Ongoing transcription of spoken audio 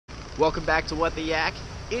Welcome back to What the Yak.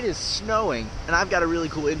 It is snowing, and I've got a really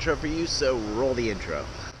cool intro for you, so roll the intro.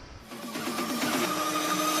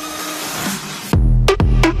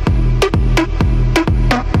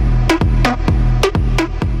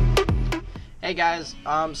 Hey guys,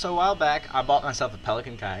 so a while back I bought myself a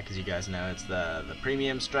Pelican kayak. As you guys know, it's the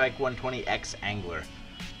Premium Strike 120X Angler,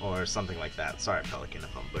 or something like that. Sorry Pelican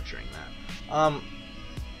if I'm butchering that.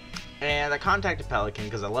 And I contacted Pelican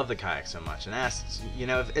because I love the kayak so much, and asked,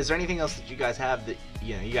 is there anything else that you guys have that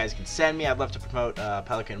you guys can send me? I'd love to promote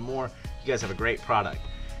Pelican more. You guys have a great product.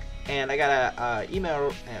 And I got a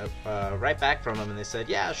email right back from them, and they said,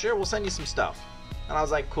 yeah, sure, we'll send you some stuff. And I was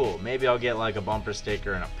like, cool, maybe I'll get like a bumper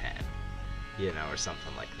sticker and a pen, or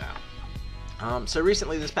something like that. So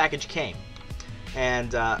recently this package came,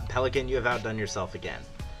 and Pelican, you have outdone yourself again.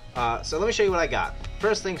 So let me show you what I got.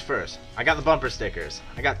 First things first, I got the bumper stickers.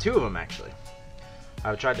 I got 2 of them actually.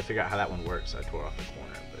 I tried to figure out how that one works, so I tore off the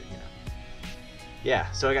corner, but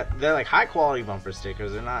yeah, so they're like high quality bumper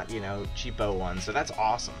stickers. They're not, cheapo ones, so that's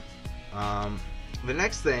awesome. The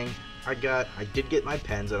next thing I did get my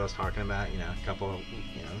pens that I was talking about, a couple of,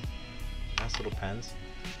 nice little pens.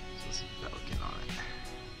 So this is Pelican on it.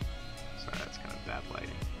 Sorry, that's kind of bad lighting.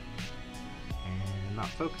 And not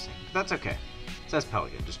focusing, but that's okay. It says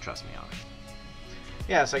Pelican, just trust me on it.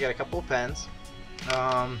 Yeah, so I got a couple of pens.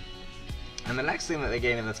 And the next thing that they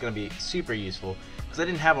gave me that's going to be super useful, because I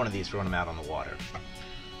didn't have one of these for when I'm out on the water.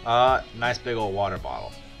 Nice big old water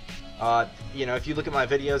bottle. If you look at my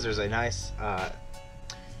videos, there's a nice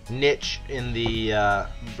niche in the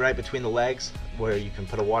right between the legs where you can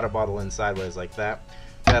put a water bottle in sideways like that.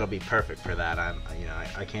 That'll be perfect for that.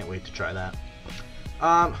 I can't wait to try that.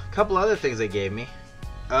 A couple other things they gave me.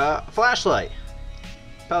 Flashlight.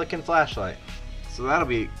 Pelican flashlight. So that'll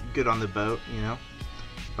be good on the boat,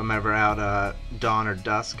 if I'm ever out dawn or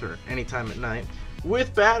dusk or anytime at night.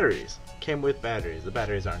 With batteries. Came with batteries. The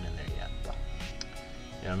batteries aren't in there yet, but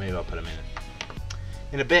maybe I'll put them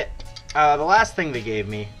in a bit. The last thing they gave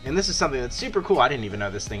me, and this is something that's super cool. I didn't even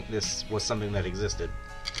know this was something that existed.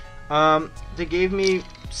 They gave me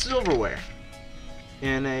silverware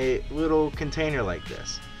in a little container like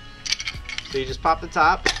this. So you just pop the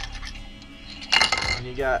top, and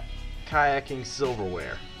you got kayaking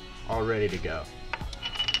silverware all ready to go.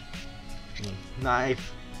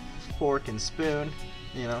 Knife, fork, and spoon,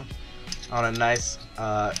 on a nice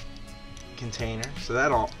container. So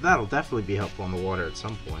that'll definitely be helpful on the water at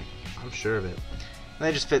some point. I'm sure of it. And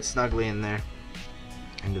they just fit snugly in there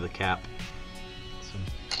into the cap. So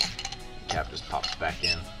the cap just pops back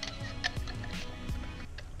in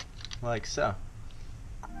like so.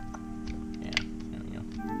 Yeah, there we go.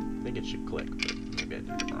 I think it should click, but maybe I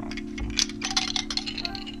did it wrong.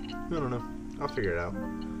 I don't know. I'll figure it out.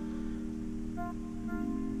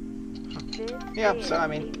 Yeah, so I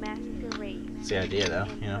mean, that's the idea though,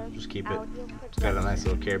 just keep it. It's got a nice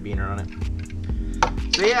little carabiner on it.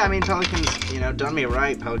 So yeah, I mean, Pelican's, done me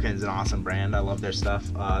right. Pelican's an awesome brand. I love their stuff.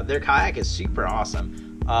 Their kayak is super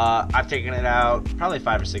awesome. I've taken it out probably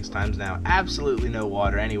 5 or 6 times now. Absolutely no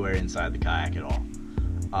water anywhere inside the kayak at all.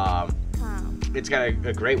 It's got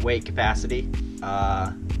a great weight capacity.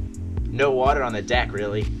 No water on the deck,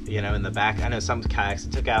 really, in the back. I know some kayaks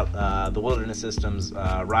took out the Wilderness Systems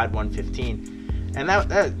Ride 115, and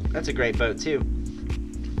that's a great boat too.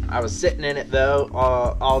 I was sitting in it though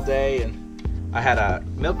all day, and I had a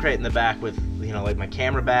milk crate in the back with like my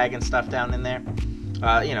camera bag and stuff down in there.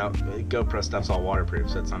 GoPro stuff's all waterproof,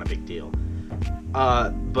 so it's not a big deal.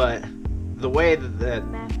 But the way that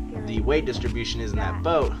the weight distribution is in that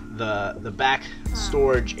boat, the back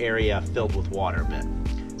storage area filled with water a bit.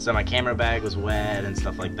 So my camera bag was wet and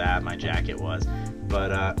stuff like that, my jacket was,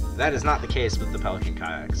 but that is not the case with the Pelican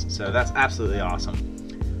kayaks, so that's absolutely awesome.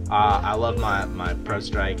 I love my Pro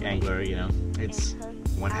Strike Angler, it's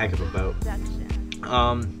one heck of a boat.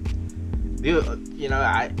 I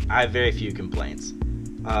have very few complaints.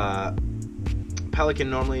 Pelican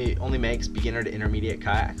normally only makes beginner to intermediate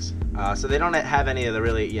kayaks, so they don't have any of the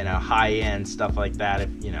really, high-end stuff like that,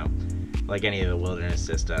 like any of the Wilderness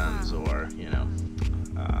Systems or,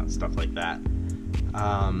 stuff like that.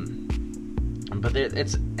 But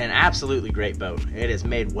it's an absolutely great boat. It is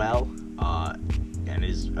made well, and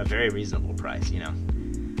is a very reasonable price.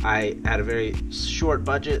 I had a very short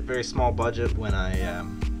budget, very small budget when I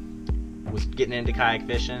was getting into kayak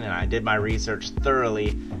fishing, and I did my research thoroughly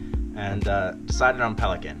and decided on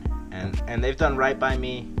Pelican. And they've done right by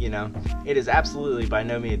me. It is absolutely by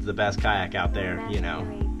no means the best kayak out there,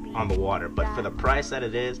 on the water, but for the price that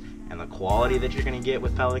it is and the quality that you're going to get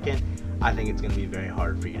with Pelican, I think it's going to be very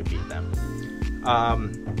hard for you to beat them.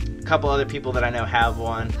 A couple other people that I know have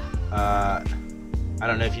one. I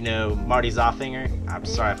don't know if you know Marty Zoffinger. I'm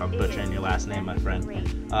sorry if I'm butchering your last name, my friend.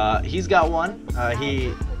 He's got one.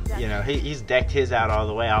 He's decked his out all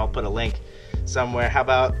the way. I'll put a link somewhere. How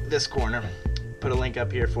about this corner? Put a link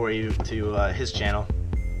up here for you to his channel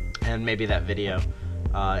and maybe that video.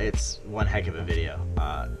 It's one heck of a video.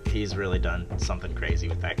 He's really done something crazy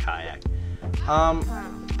with that kayak.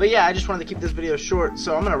 But yeah, I just wanted to keep this video short,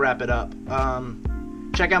 so I'm gonna wrap it up.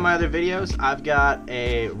 Check out my other videos. I've got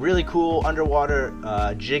a really cool underwater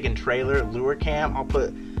jig and trailer lure cam. I'll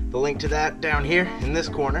put the link to that down here in this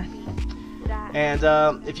corner. And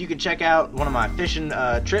if you could check out one of my fishing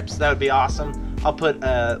trips, that would be awesome. I'll put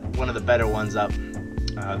one of the better ones up,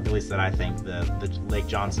 at least that I think, the Lake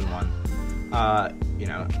Johnson one.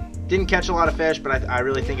 Didn't catch a lot of fish, but I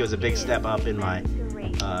really think it was a big step up in my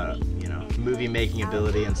movie making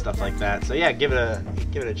ability and stuff like that. So yeah, give it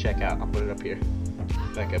a check out. I'll put it up here,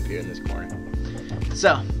 back up here in this corner.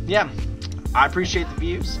 So yeah, I appreciate the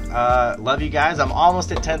views. Love you guys. I'm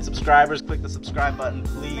almost at 10 subscribers. Click the subscribe button,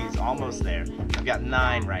 please. Almost there. I've got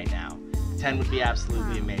 9 right now. 10 would be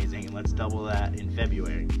absolutely amazing, and let's double that in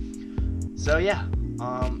February. So yeah,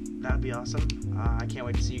 that would be awesome. I can't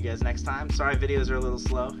wait to see you guys next time. Sorry videos are a little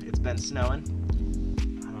slow. It's been snowing.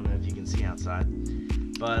 I don't know if you can see outside.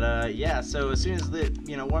 But yeah, so as soon as it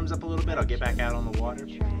warms up a little bit, I'll get back out on the water.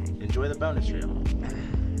 Enjoy the bonus reel.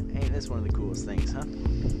 Ain't this one of the coolest things, huh?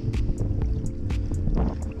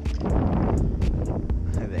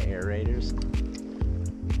 The aerators.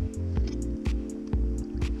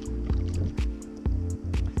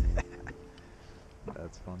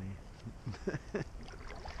 That's funny.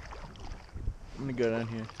 I'm gonna go down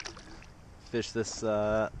here, fish this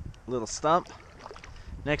little stump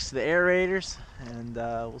next to the aerators, and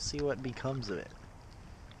we'll see what becomes of it.